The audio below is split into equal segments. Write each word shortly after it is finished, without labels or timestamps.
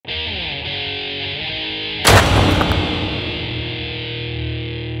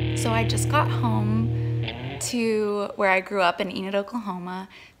So I just got home to where I grew up in Enid, Oklahoma,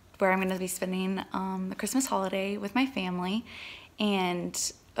 where I'm going to be spending the Christmas holiday with my family. And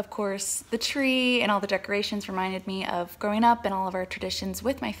of course, the tree and all the decorations reminded me of growing up and all of our traditions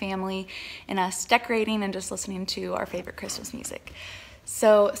with my family and us decorating and just listening to our favorite Christmas music.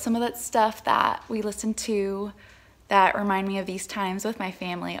 So some of that stuff that we listen to that remind me of these times with my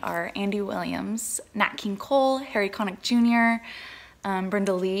family are Andy Williams, Nat King Cole, Harry Connick Jr.,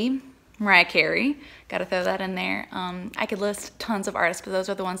 Brenda Lee, Mariah Carey, gotta throw that in there. I could list tons of artists, but those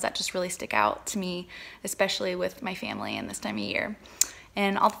are the ones that just really stick out to me, especially with my family and this time of year.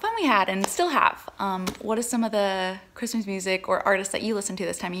 And all the fun we had and still have. What is some of the Christmas music or artists that you listen to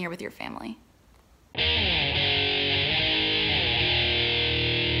this time of year with your family?